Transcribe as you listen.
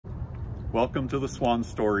Welcome to the Swan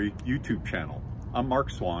Story YouTube channel. I'm Mark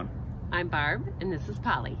Swan. I'm Barb, and this is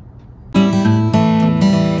Polly.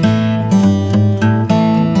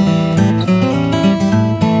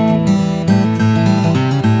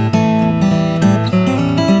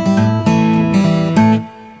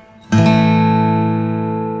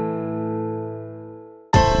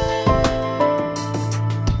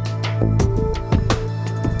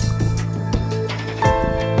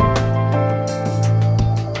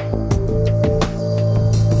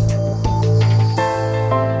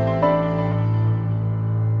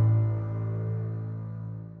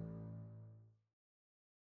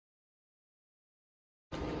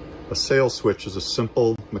 A sail switch is a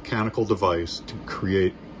simple mechanical device to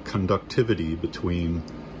create conductivity between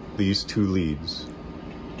these two leads.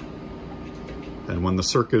 And when the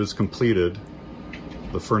circuit is completed,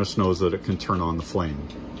 the furnace knows that it can turn on the flame.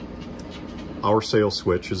 Our sail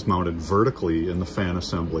switch is mounted vertically in the fan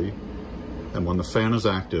assembly, and when the fan is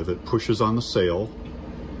active, it pushes on the sail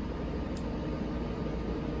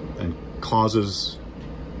and causes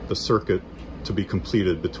the circuit to be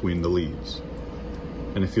completed between the leads.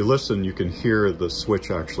 And if you listen, you can hear the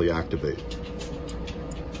switch actually activate.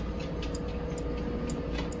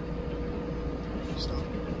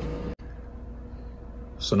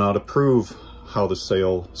 So now to prove how the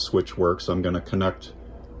sail switch works, I'm going to connect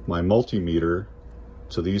my multimeter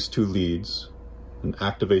to these two leads and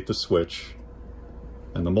activate the switch,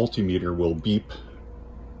 and the multimeter will beep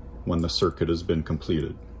when the circuit has been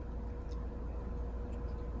completed.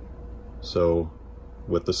 So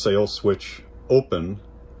with the sail switch open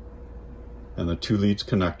and the two leads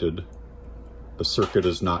connected, the circuit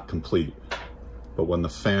is not complete. But when the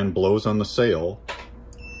fan blows on the sail,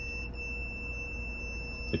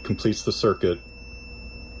 it completes the circuit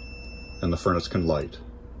and the furnace can light.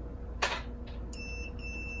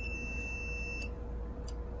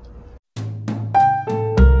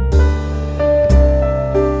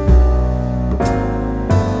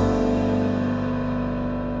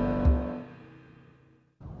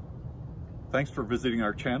 Thanks for visiting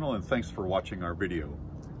our channel, and thanks for watching our video.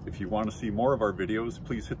 If you want to see more of our videos,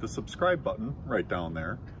 please hit the subscribe button right down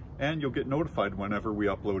there, and you'll get notified whenever we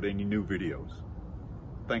upload any new videos.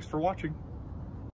 Thanks for watching.